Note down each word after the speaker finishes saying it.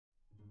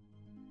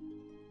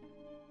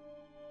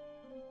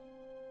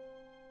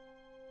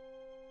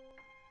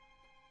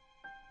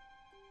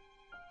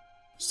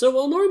So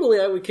while normally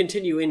I would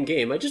continue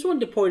in-game, I just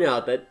wanted to point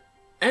out that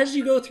as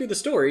you go through the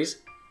stories,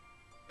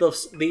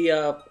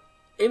 the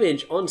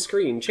image on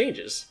screen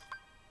changes.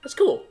 That's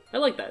cool. I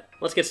like that.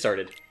 Let's get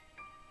started.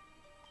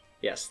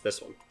 Yes,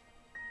 this one.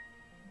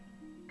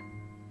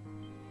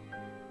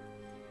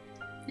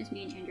 As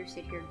me and Andrew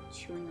sit here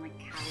chewing like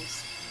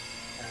cows.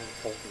 I'm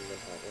hoping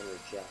with my inner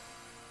Jeff.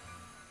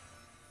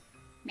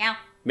 Meow.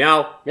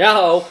 Meow.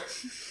 Meow.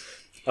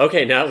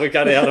 Okay, now we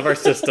got it out of our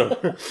system.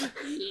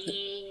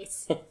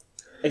 Yes.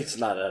 It's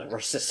not out of our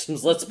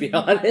systems, let's be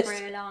Not honest. for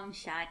a long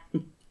shot.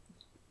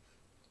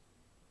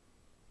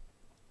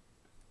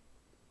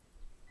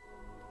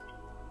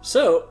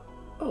 So,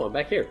 oh, I'm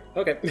back here.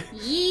 Okay.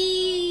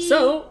 Yee.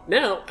 So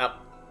now,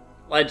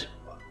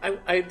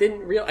 I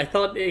didn't real. I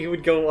thought he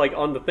would go like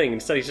on the thing.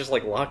 Instead, he's just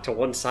like locked to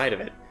one side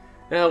of it.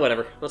 Ah,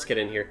 whatever. Let's get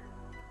in here.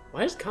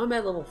 Why is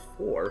combat level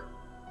 4?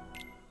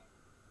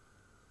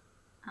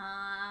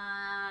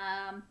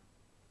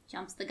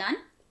 Jumps the gun.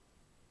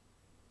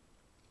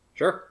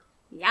 Sure.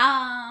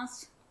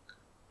 Yes.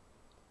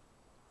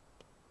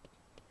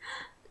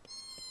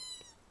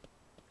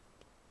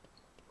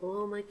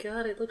 Oh my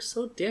god, it looks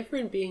so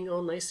different being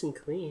all nice and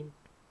clean.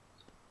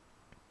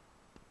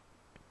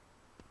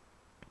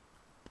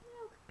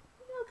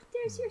 Look,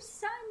 there's your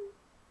son.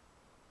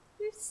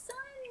 Your son.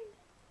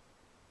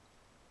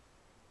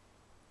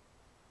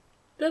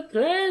 The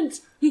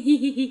plant!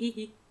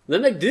 The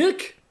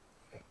McDick!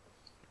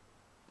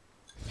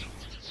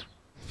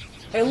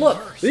 Hey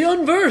look! The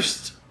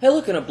Unversed! Hey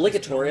look, an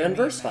obligatory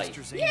Unversed fight.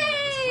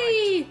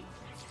 Yay!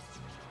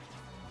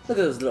 Look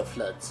at those little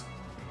floods.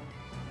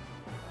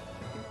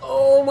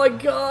 Oh my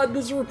god,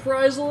 this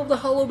reprisal of the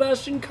Hollow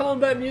Bastion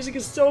combat music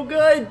is so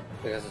good!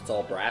 Because it's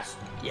all brass.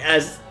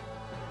 Yes!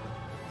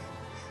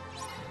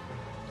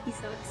 He's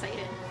so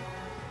excited.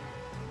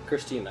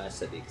 Christine and I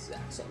said the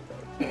exact same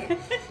thing.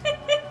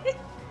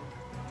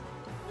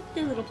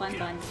 The little bun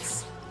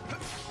buns.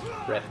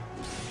 Rip.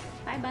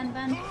 Bye, bun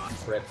bun.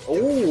 Rip.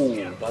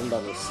 Oh, Bun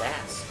Bun with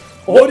sass.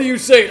 What do you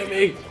say to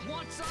me?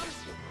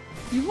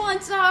 You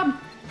want some?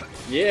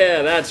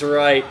 Yeah, that's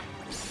right.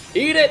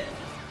 Eat it!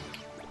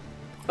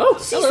 Oh,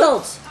 Sea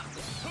hello. salts!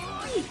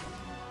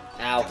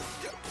 Ow.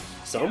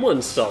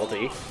 Someone's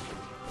salty.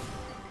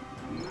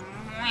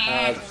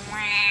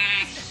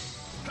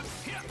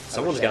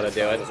 Someone's got to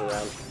do it.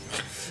 Around.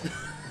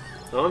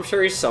 Oh, I'm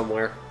sure he's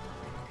somewhere.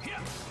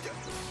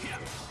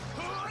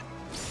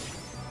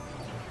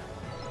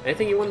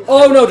 Anything you want?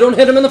 Oh no, don't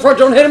hit him in the front,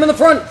 don't hit him in the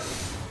front!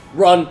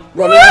 Run,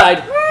 run and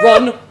hide.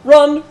 Run,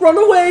 run, run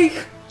away!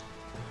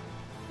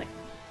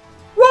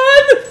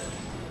 Run!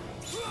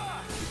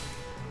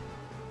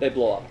 They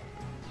blow up.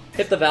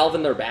 Hit the valve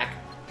in their back.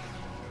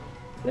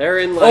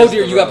 Therein lies Oh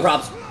dear, the you have road.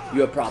 props.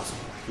 You have props.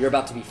 You're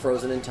about to be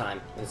frozen in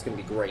time, and it's gonna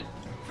be great.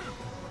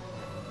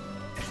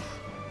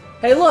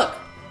 Hey look!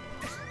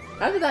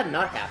 How did that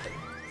not happen?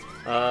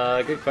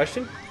 Good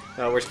question.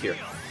 Where's Kira?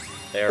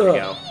 There we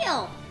go.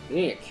 Heal. You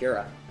need a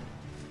Cura.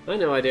 I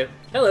know I do.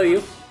 Hello,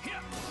 you.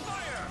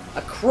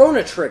 A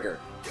Chrono Trigger.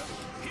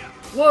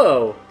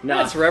 Whoa! Nah.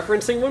 That's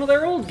referencing one of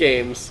their old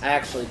games. I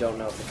actually don't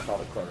know if it's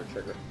called a Chrono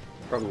Trigger.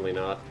 Probably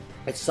not.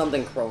 It's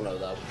something Chrono,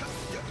 though.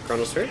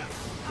 Chronosphere?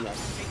 No.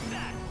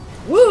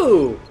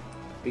 Woo!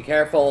 Be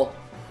careful.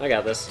 I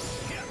got this.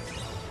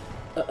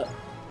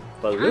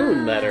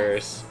 Balloon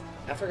letters.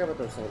 I forgot what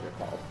those things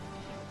are called.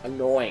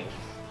 Annoying.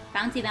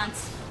 Bouncy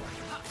bounce.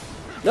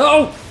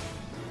 No!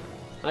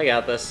 I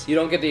got this. You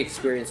don't get the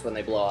experience when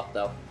they blow up,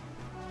 though.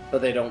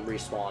 But they don't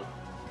respawn.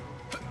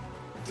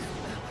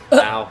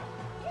 Ow.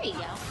 There you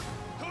go.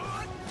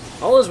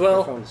 All is Your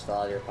well. phone just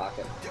fell out of your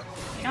pocket.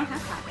 You don't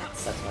have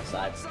pockets. That's my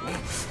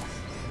sides.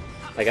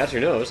 I got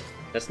your nose.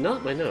 That's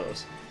not my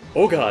nose.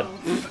 Oh god.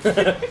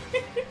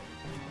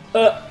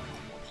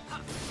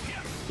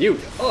 You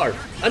are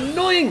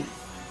annoying!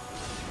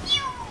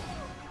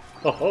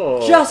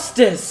 Oh,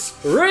 Justice!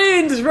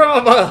 rains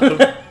from above!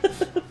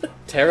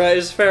 Terra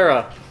is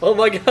Farah. Oh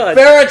my god.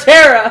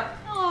 Terra!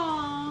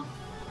 Aww.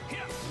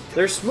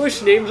 Their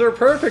smush names are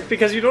perfect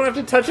because you don't have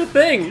to touch a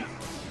thing.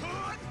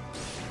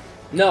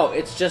 No,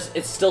 it's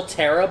still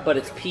Terra, but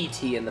it's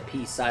PT and the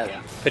P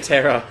silent.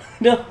 Patera.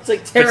 No, it's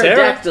like Patera?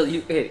 pterodactyl,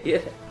 you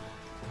idiot.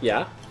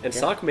 Yeah, and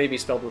sock may be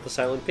spelled with a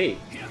silent P.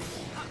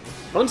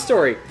 Fun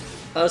story.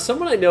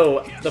 Someone I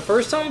know, the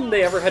first time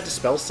they ever had to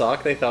spell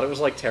sock, they thought it was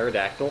like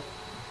pterodactyl.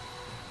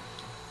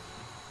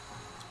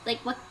 Like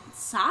what?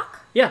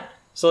 Sock? Yeah,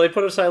 so they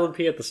put a silent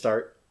P at the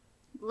start.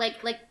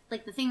 Like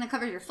the thing that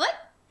covers your foot?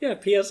 Yeah,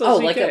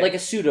 P-S-O-C-K. Oh, like a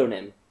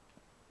pseudonym.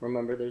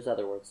 Remember, there's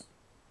other words.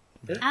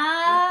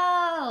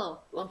 Oh.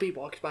 Lumpy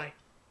walks by.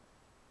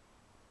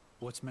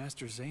 What's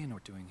Master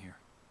Xehanort doing here?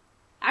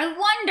 I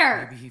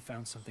wonder. Maybe he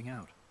found something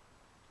out.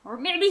 Or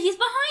maybe he's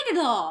behind it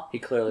all. He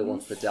clearly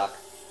wants the duck.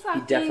 He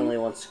Fucking- definitely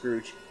wants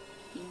Scrooge.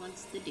 He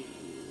wants the dude.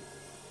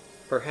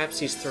 Perhaps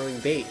he's throwing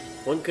bait.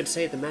 One could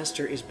say the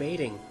master is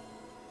baiting.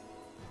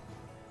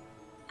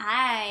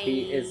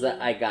 He is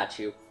the I got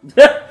you.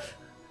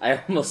 I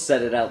almost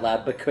said it out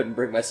loud, but couldn't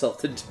bring myself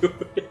to do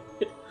it.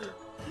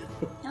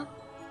 Nope.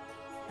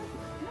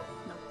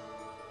 Nope.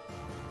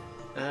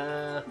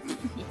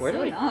 Where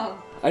do I... No.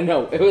 I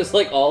know, it was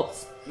like all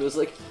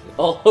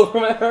over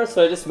my arm,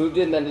 so I just moved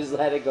it and then just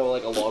had it go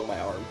like along my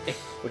arm,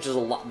 which is a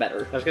lot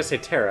better. I was gonna say,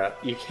 Terra,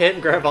 you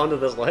can't grab onto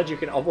this ledge, you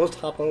can almost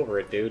hop over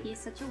it, dude. He's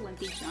such a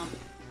wimpy jump.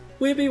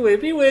 Wimpy,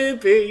 wimpy,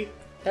 wimpy!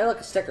 Hey, look,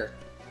 a sticker.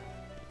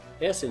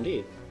 Yes,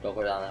 indeed. Don't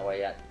go down that way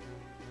yet.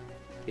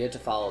 You have to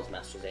follow his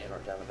Master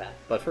Xehanort down the path.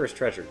 But first,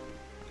 treasure.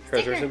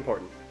 Treasure's Sticker.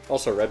 important.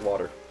 Also, red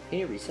water. Can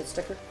you reset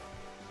sticker?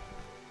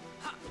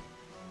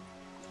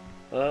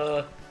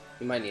 You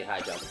You might need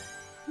high jump.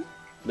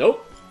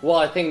 Nope. Well,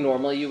 I think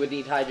normally you would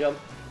need high jump.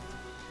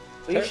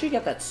 But you Ter- should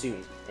get that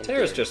soon. in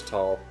Terra's theory. just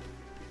tall.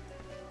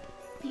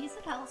 He's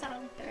the tallest out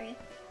of the three.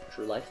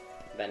 True life.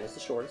 Ben is the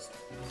shortest.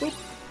 But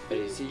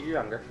he's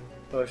younger.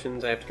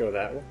 Potions, I have to go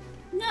that way.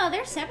 No,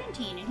 they're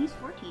 17 and he's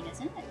 14,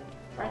 isn't it?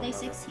 Or I are don't they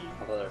remember. 16?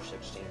 I thought they were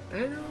 16. I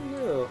don't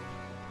know.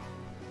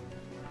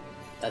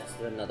 That's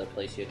another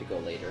place you have to go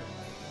later.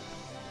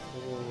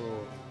 Oh.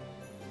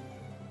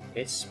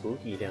 It's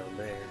spooky down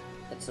there.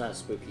 It's not as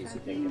spooky as you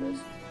think it is.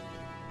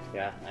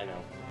 Yeah, I know.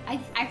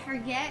 I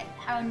forget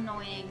how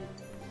annoying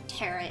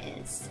Terra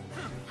is.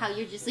 How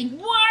you're just like,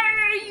 why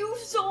are you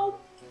so...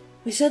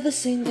 We said the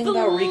same thing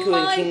about Riku in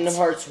Blunt. Kingdom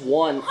Hearts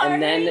 1,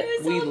 and then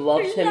we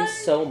loved him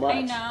so much.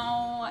 I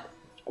know.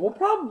 We'll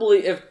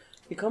probably, if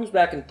he comes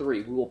back in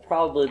 3, we will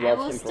probably I love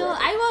will him still,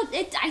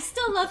 forever. I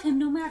still love him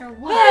no matter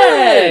what.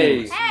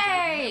 Hey!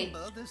 Hey!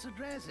 Remember this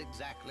address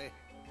exactly.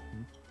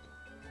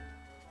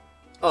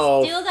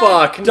 Oh, Steal that-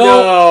 fuck, Don't-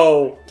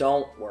 no!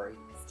 Don't worry.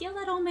 Steal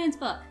that old man's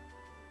book.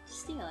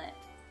 Steal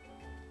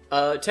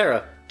it.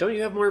 Terra, don't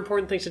you have more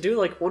important things to do,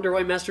 like wonder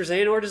why Master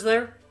Xehanort is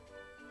there?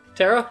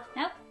 Terra?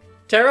 Nope.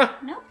 Terra?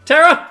 Nope.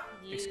 Terra?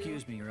 You...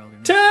 Excuse me, Your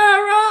Elderness.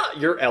 Terra!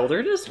 Your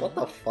elderness? What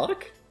the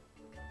fuck?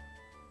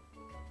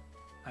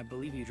 I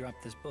believe you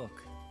dropped this book.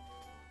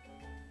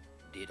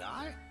 Did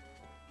I?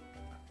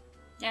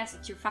 Yes,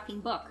 it's your fucking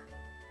book.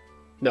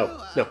 No,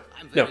 Oh, no,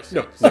 I'm no, very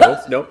no, sorry.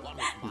 no, no. One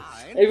of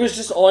mine. It was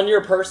just on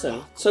your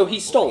person, so he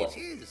stole it. It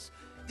is.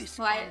 This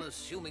Why-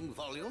 unassuming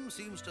volume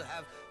seems to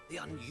have the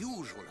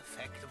unusual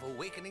effect of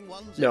awakening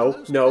one's No,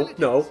 innermost no, abilities.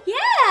 no.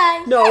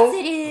 Yeah! No. Yes,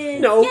 it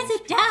is! No. Yes,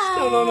 it does!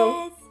 No, no,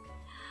 no.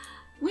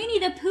 Winnie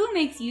the Pooh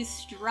makes you If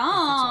it's all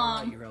right,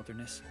 strong. Your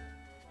Elderness.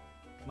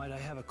 Might I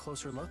have a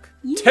closer look?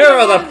 You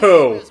Terra need the to have-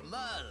 Pooh! Where's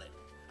Merlin?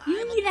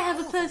 You need to have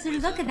a closer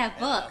look at that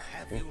book.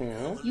 Have you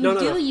Mhm. You No, no,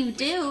 do, no. you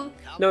do.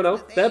 No, no,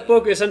 that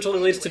book essentially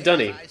leads to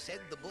Dunny. I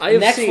said the book I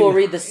have Next, seen... we'll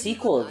read the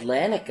sequel,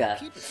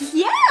 Atlantica.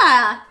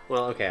 Yeah!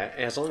 Well, okay,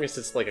 as long as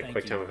it's like a Thank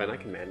quick you. time event, I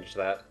can manage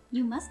that.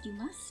 You must, you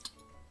must.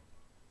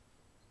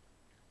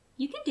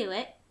 You can do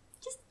it.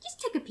 Just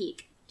take a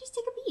peek. Just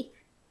take a peek.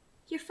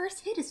 Your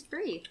first hit is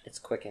free. It's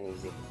quick and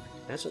easy.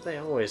 That's what they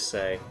always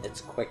say.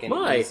 It's quick and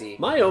My, easy.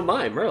 oh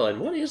my, Merlin,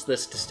 what is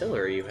this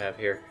distillery you have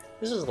here?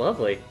 This is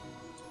lovely.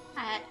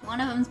 One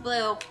of them's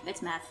blue.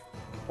 It's meth.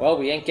 Well,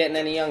 we ain't getting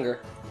any younger.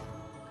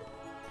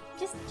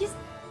 Just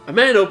A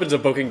man opens a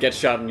book and gets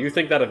shot, and you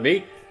think that of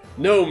me?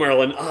 No,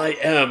 Merlin, I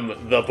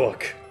am the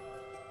book.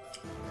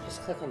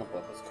 Just click on the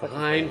book. It's quick and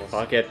Fine, painless.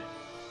 fuck it.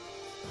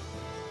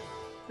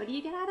 what do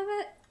you get out of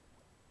it?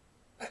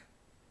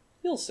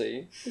 You'll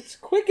see. It's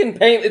quick and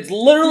pain. It's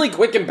literally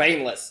quick and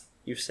painless.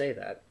 You say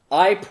that.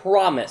 I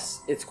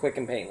promise it's quick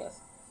and painless.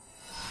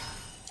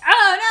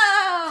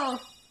 Oh no!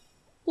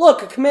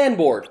 Look, a command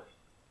board.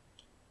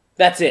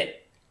 That's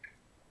it.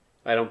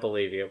 I don't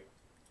believe you.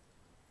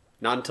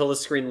 Not until the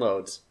screen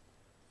loads.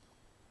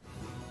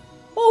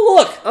 Oh,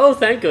 look. Oh,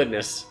 thank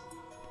goodness.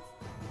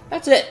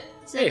 That's it.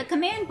 So Hey. the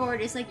command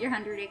board is like your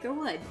 100-acre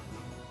wood.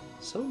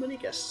 So many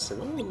guests,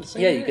 and all in the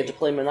same Yeah, you day. get to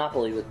play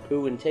Monopoly with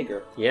Pooh and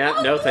Tigger. Yeah,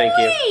 Oh, no thank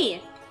you.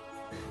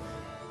 boy!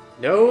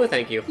 No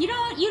thank you. You don't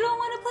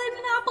want to play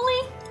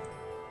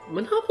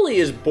Monopoly? Monopoly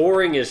is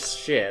boring as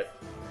shit.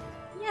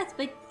 Yes,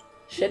 but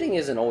Shitting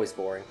isn't always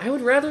boring. I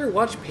would rather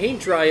watch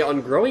paint dry on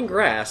growing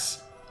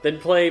grass than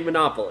play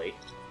Monopoly.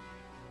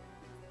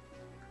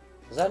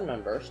 Is that an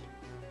Unversed?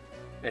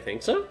 I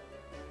think so.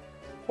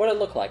 What did it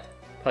look like?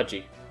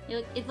 Pudgy.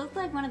 it looked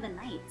like one of the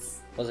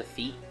knights. Was it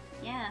feet?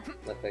 Yeah.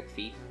 Looked like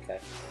feet? Okay.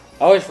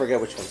 I always forget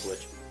which one's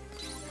which.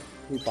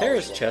 Who follows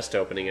Terra's what? chest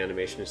opening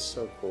animation is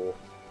so cool.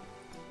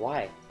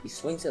 Why? He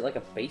swings it like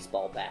a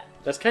baseball bat.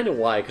 That's kind of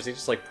why, because he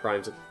just like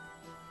primes it.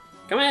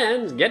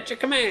 Commands! Get your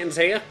commands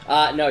here!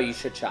 No, you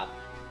should chop.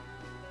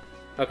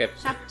 Okay.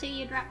 Shop till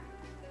you drop.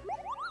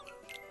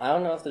 I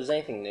don't know if there's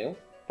anything new.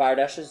 Fire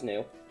Dash is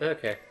new.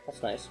 Okay.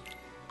 That's nice.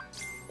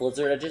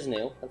 Blizzard Edge is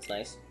new. That's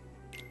nice.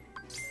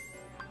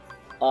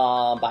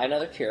 Buy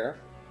another cure.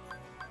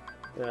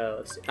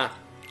 Let's see. Ah.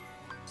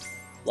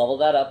 Level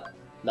that up.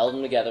 Meld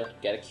them together.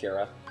 Get a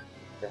Cura.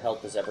 Your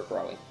health is ever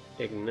growing.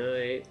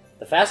 Ignite.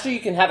 The faster you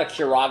can have a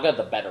Curaga,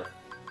 the better.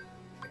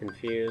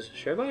 Confuse.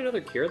 Should I buy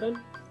another cure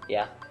then?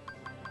 Yeah,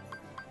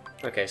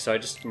 Okay, so I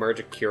just merge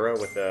a Cura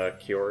with a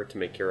Cure to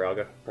make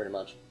Curaga. pretty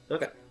much.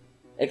 Okay.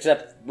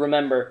 Except,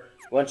 remember,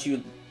 once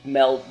you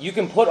meld... You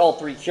can put all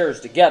 3 cures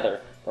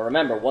together. But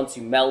remember, once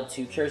you meld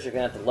 2 cures, you're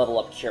going to have to level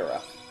up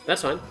Cura.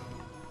 That's fine.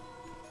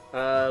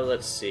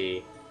 Let's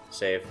see.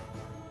 Save.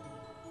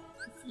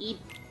 Seed.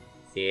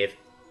 Save.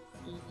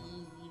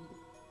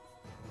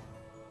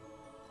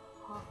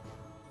 Huh.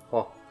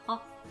 Oh,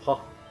 Huh.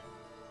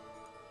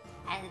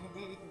 I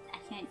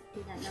can't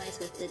do that noise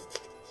with the.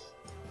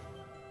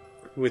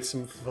 With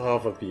some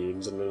fava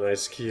beans and a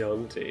nice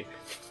Chianti.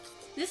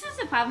 This is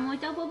the problem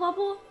with Double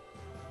Bubble.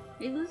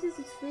 It loses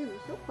its flavor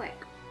so quick.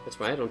 That's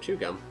why I don't chew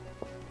gum.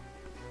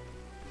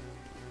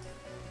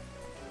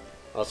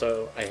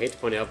 Also, I hate to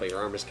point out, but your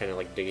arm is kind of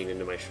like digging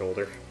into my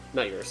shoulder.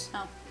 Not yours.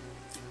 Oh.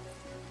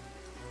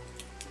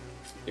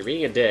 You're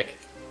being a dick.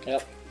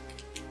 Yep.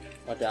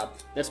 What job?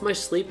 That's my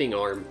sleeping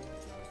arm.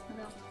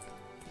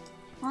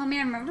 Oh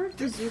man, remember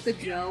Bazooka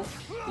Joe?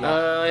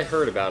 I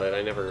heard about it.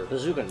 I never...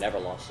 Bazooka never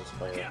lost his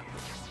player.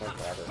 Not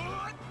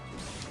forever.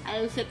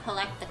 I used to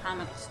collect the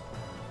comics.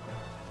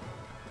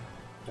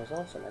 There's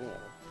also many of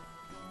them.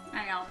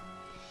 I know.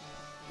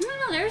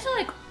 No, there's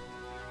like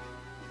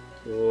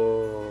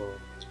Whoa.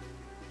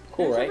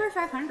 Cool, there's right? over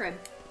 500.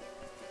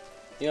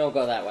 You don't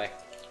go that way.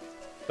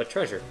 But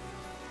treasure.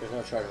 There's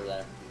no treasure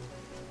there.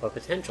 A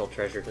potential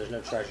treasure. There's no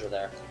treasure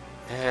there.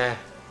 Ah.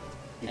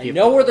 And you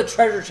know where the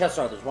treasure chests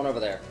are. There's one over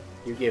there.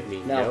 You give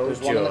me No, there's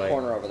joy. one in the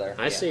corner over there.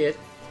 I see it.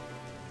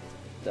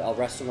 The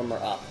rest of them are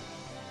up.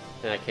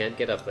 And I can't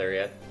get up there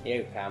yet. Yeah,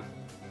 you can.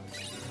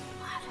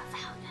 Water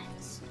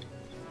fountains.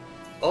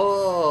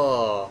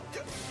 Oh!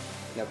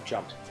 No,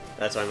 jump.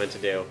 That's what I meant to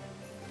do.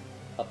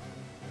 Up.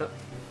 Up.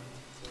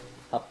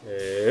 Up.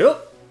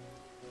 Yep.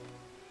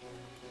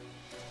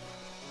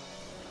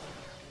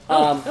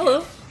 Oh,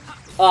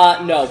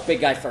 hello. No, big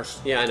guy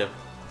first. Yeah, I know.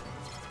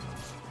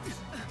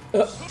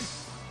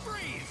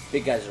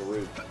 Big guys are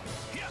rude.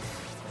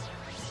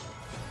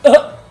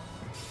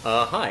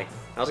 Hi.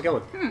 How's it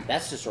going?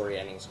 That's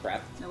disorienting as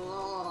crap.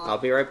 I'll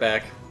be right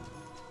back.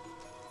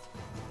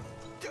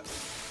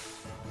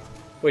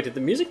 Wait, did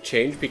the music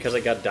change because I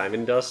got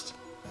diamond dust?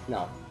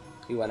 No,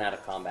 he went out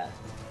of combat.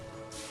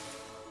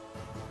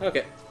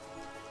 Okay.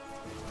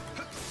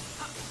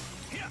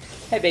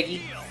 Hey,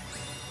 Biggie.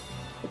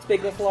 It's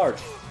Big McLarge.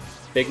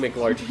 Big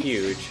McLarge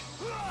huge.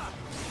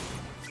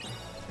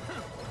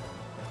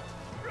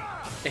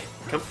 Hey,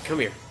 come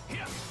here.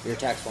 Your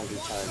attacks won't do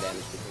ton of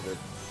damage because they're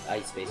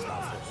ice-based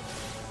monsters.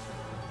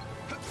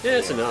 Yeah,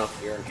 it's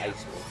enough. You're an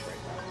ice mage right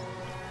now.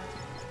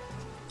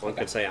 One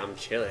could say I'm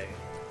chilly.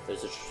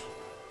 There's a...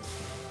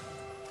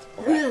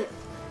 Okay.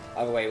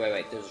 Oh, wait.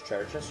 There's a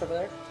treasure chest over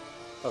there?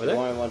 Over So there?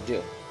 what I want to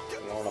do,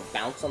 you want to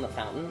bounce on the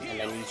fountain and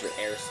then use your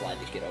air slide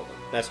to get over.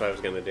 That's what I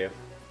was gonna do.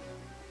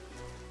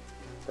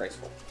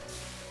 Graceful.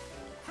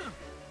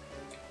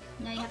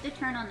 No, you have to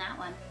turn on that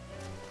one.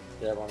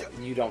 The other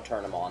one, you don't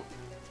turn them on.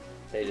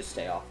 They just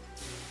stay off.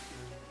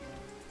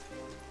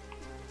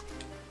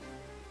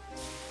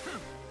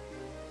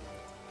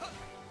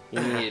 You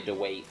needed to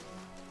wait.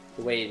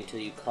 To wait until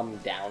you come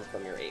down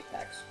from your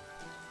apex.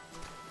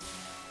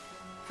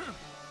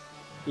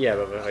 Yeah,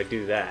 but if I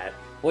do that...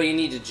 Well, you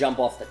need to jump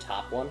off the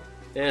top one.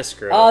 Eh,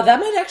 screw it. That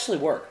might actually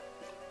work.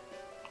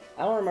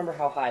 I don't remember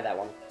how high that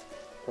one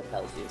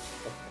propels you.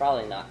 But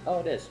probably not. Oh,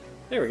 it is.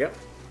 There we go.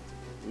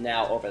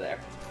 Now over there.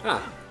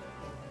 Ah.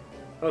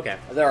 Okay.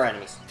 There are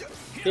enemies.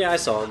 Yeah, I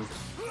saw him.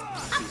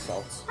 Sea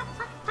salts.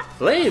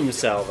 Flame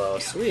salvo,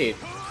 sweet.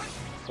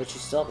 Which you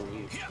still haven't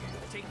used.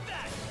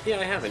 Yeah,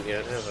 I haven't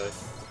yet, have I?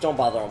 Don't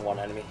bother on one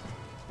enemy.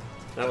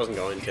 I wasn't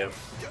going to.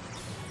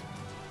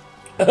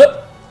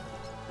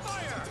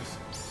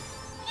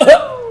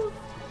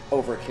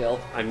 Overkill.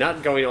 I'm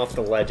not going off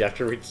the ledge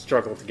after we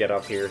struggle to get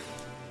up here.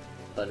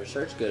 Thunder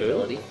Surge, good Ooh.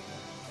 ability.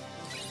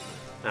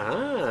 And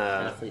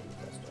Ah. a fleeting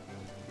crystal.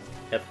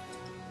 Yep.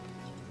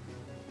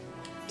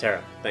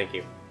 Terra, thank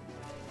you.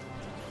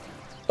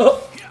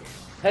 Oh!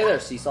 Hey there,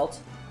 sea salts.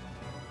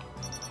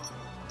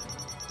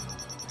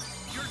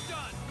 You're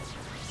done.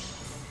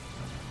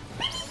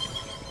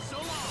 So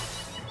long.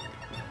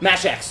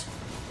 Mash X!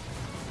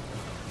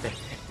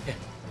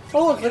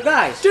 Oh look, the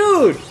guys!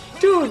 Dude!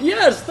 Dude,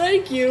 yes,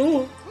 thank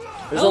you!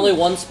 There's only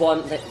one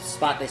spot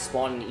they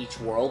spawn in each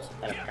world,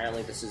 and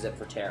apparently this is it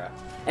for Terra.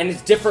 And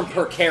it's different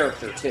per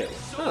character, too.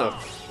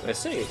 Oh, I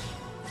see.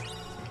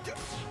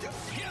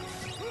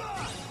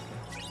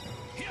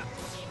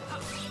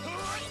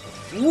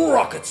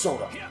 Rocket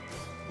Soda!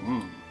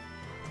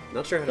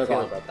 Not sure how to They're feel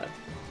gone. about that.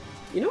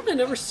 You know what I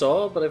never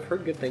saw, but I've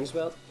heard good things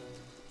about?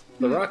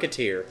 The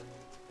Rocketeer.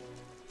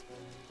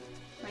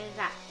 What is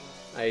that?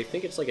 I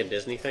think it's like a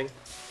Disney thing.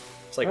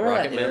 It's like Remember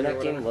that Rocket Man or internet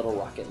whatever. game, Little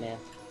Rocket Man?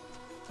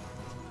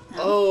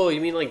 Oh, you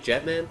mean like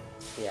Jetman?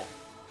 Yeah.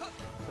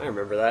 I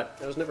remember that.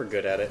 I was never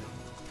good at it.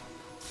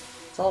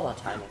 It's all about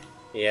timing.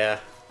 Yeah.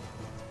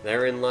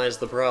 Therein lies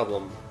the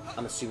problem.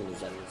 I'm assuming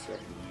there's enemies here.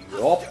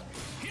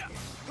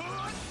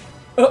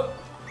 Yup.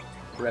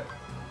 Rip.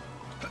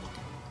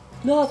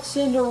 Not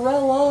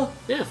Cinderella!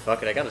 Yeah,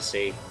 fuck it, I gotta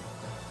see.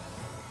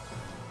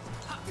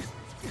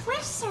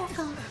 Which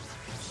circle?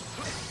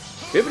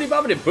 Bibbidi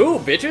bobbidi boo,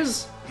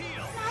 bitches!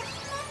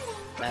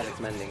 Magic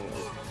Mending is...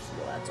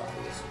 well, that's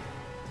obvious.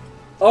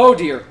 Oh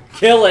dear!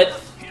 Kill it!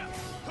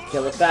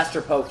 Kill it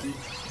faster, Pokey.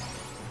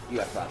 You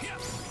got frost.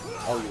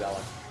 Oh, you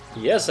Ellen.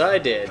 Yes, I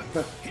did.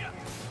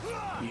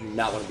 You do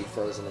not want to be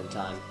frozen in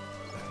time.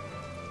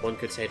 One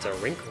could say it's a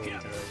wrinkle in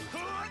time.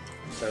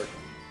 Start.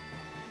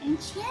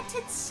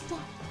 Enchanted step.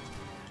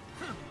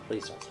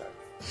 Please don't start.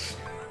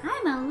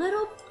 I'm a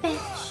little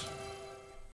bitch.